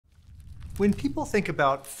When people think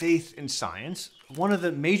about faith in science, one of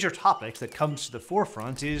the major topics that comes to the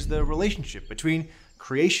forefront is the relationship between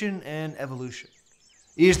creation and evolution.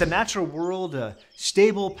 Is the natural world a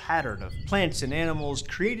stable pattern of plants and animals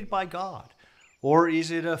created by God? Or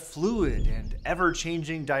is it a fluid and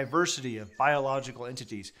ever-changing diversity of biological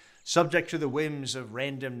entities subject to the whims of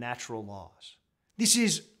random natural laws? This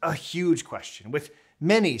is a huge question with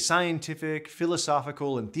many scientific,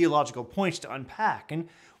 philosophical, and theological points to unpack, and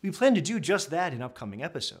we plan to do just that in upcoming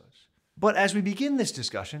episodes. But as we begin this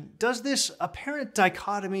discussion, does this apparent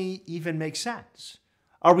dichotomy even make sense?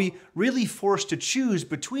 Are we really forced to choose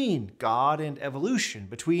between God and evolution,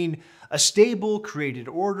 between a stable created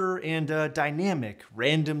order and a dynamic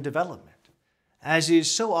random development? As is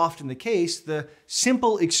so often the case, the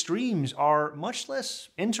simple extremes are much less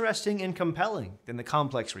interesting and compelling than the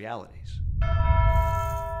complex realities.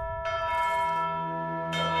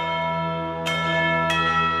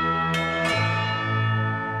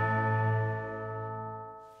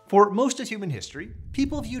 For most of human history,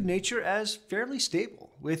 people viewed nature as fairly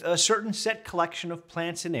stable, with a certain set collection of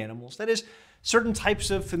plants and animals, that is, certain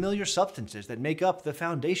types of familiar substances that make up the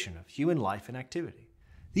foundation of human life and activity.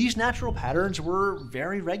 These natural patterns were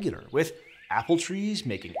very regular, with apple trees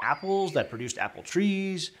making apples that produced apple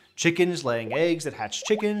trees, chickens laying eggs that hatched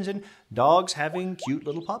chickens, and dogs having cute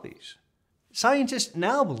little puppies. Scientists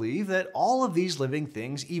now believe that all of these living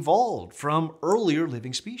things evolved from earlier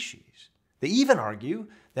living species. They even argue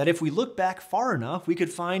that if we look back far enough, we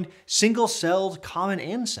could find single-celled common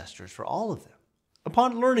ancestors for all of them.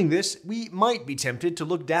 Upon learning this, we might be tempted to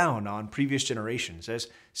look down on previous generations as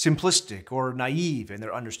simplistic or naive in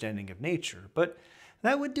their understanding of nature, but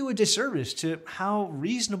that would do a disservice to how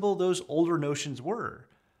reasonable those older notions were,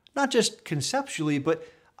 not just conceptually, but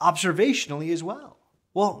observationally as well.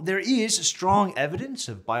 While there is strong evidence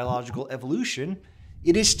of biological evolution,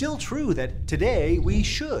 it is still true that today we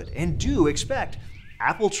should and do expect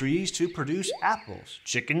apple trees to produce apples,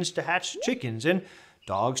 chickens to hatch chickens, and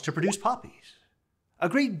dogs to produce puppies. A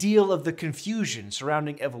great deal of the confusion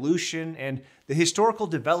surrounding evolution and the historical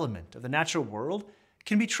development of the natural world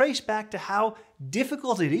can be traced back to how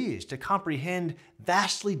difficult it is to comprehend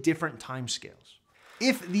vastly different timescales.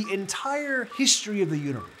 If the entire history of the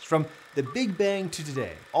universe, from the Big Bang to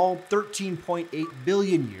today, all 13.8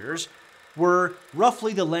 billion years, were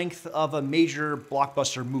roughly the length of a major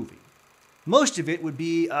blockbuster movie, most of it would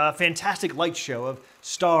be a fantastic light show of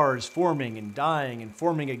stars forming and dying and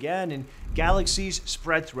forming again, and galaxies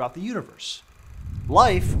spread throughout the universe.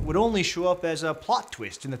 Life would only show up as a plot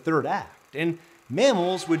twist in the third act, and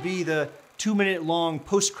mammals would be the 2-minute-long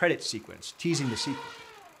post-credit sequence teasing the sequel.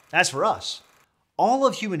 As for us, all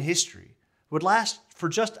of human history would last for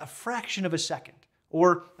just a fraction of a second,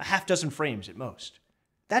 or a half dozen frames at most.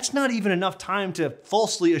 That's not even enough time to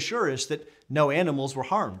falsely assure us that no animals were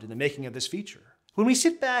harmed in the making of this feature. When we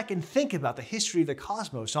sit back and think about the history of the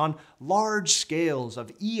cosmos on large scales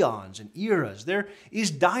of eons and eras, there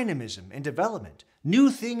is dynamism and development, new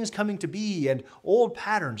things coming to be and old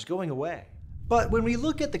patterns going away. But when we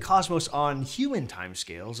look at the cosmos on human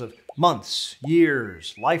timescales of months,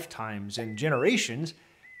 years, lifetimes, and generations,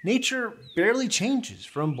 nature barely changes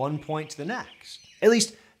from one point to the next, at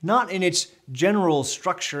least not in its general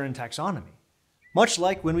structure and taxonomy. Much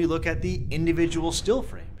like when we look at the individual still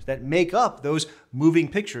frames that make up those moving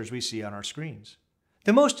pictures we see on our screens.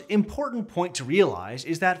 The most important point to realize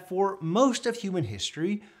is that for most of human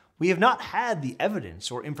history, we have not had the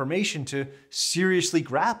evidence or information to seriously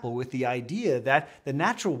grapple with the idea that the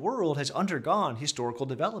natural world has undergone historical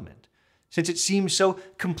development, since it seems so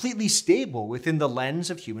completely stable within the lens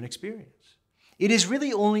of human experience. It is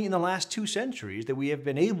really only in the last 2 centuries that we have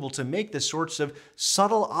been able to make the sorts of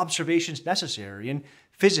subtle observations necessary in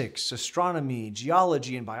physics, astronomy,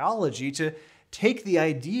 geology, and biology to take the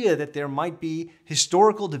idea that there might be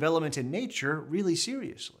historical development in nature really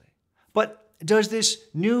seriously. But does this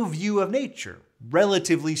new view of nature,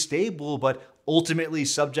 relatively stable but ultimately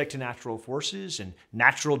subject to natural forces and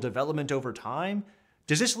natural development over time,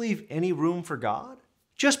 does this leave any room for God?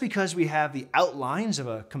 Just because we have the outlines of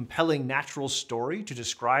a compelling natural story to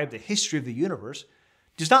describe the history of the universe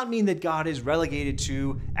does not mean that God is relegated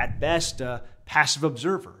to, at best, a passive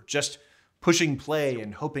observer, just pushing play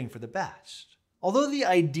and hoping for the best. Although the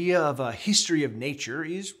idea of a history of nature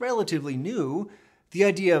is relatively new, the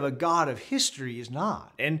idea of a God of history is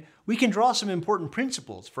not, and we can draw some important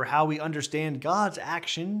principles for how we understand God's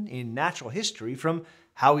action in natural history from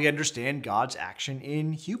how we understand God's action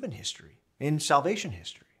in human history, in salvation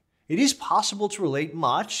history. It is possible to relate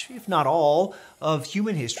much, if not all, of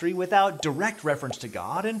human history without direct reference to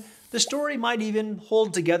God, and the story might even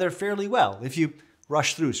hold together fairly well if you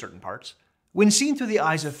rush through certain parts. When seen through the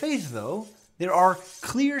eyes of faith, though, there are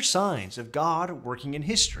clear signs of God working in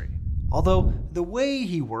history, although the way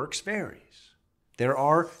he works varies. There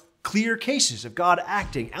are clear cases of God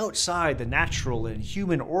acting outside the natural and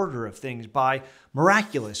human order of things by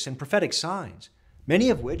miraculous and prophetic signs, many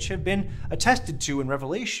of which have been attested to in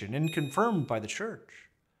Revelation and confirmed by the Church.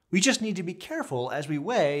 We just need to be careful as we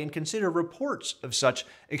weigh and consider reports of such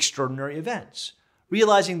extraordinary events,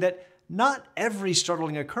 realizing that not every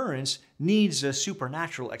startling occurrence needs a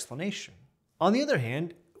supernatural explanation. On the other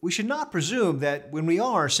hand, we should not presume that when we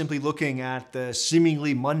are simply looking at the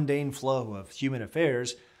seemingly mundane flow of human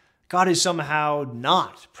affairs, God is somehow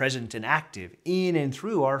not present and active in and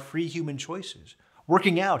through our free human choices,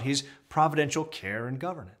 working out his providential care and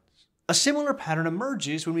governance. A similar pattern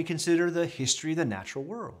emerges when we consider the history of the natural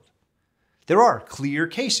world. There are clear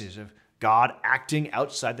cases of God acting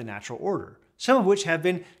outside the natural order, some of which have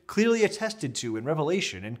been clearly attested to in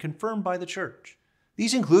Revelation and confirmed by the Church.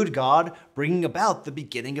 These include God bringing about the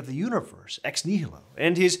beginning of the universe, ex nihilo,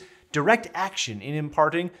 and his direct action in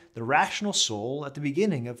imparting the rational soul at the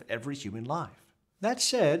beginning of every human life. That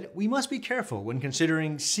said, we must be careful when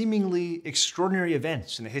considering seemingly extraordinary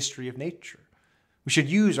events in the history of nature. We should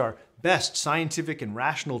use our best scientific and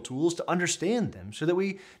rational tools to understand them so that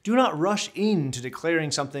we do not rush into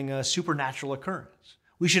declaring something a supernatural occurrence.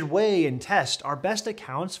 We should weigh and test our best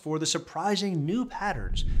accounts for the surprising new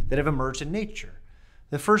patterns that have emerged in nature.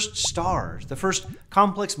 The first stars, the first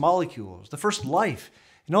complex molecules, the first life,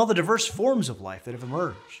 and all the diverse forms of life that have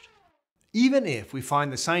emerged. Even if we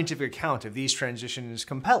find the scientific account of these transitions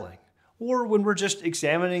compelling, or when we're just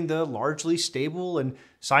examining the largely stable and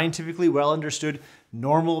scientifically well understood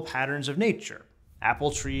normal patterns of nature,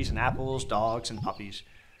 apple trees and apples, dogs and puppies,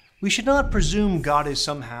 we should not presume God is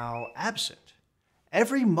somehow absent.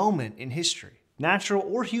 Every moment in history, natural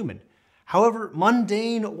or human, however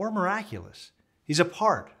mundane or miraculous, is a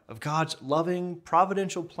part of God's loving,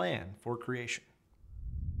 providential plan for creation.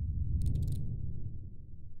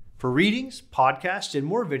 For readings, podcasts, and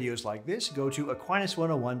more videos like this, go to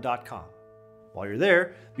Aquinas101.com. While you're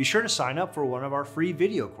there, be sure to sign up for one of our free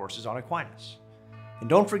video courses on Aquinas. And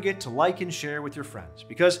don't forget to like and share with your friends,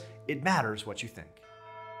 because it matters what you think.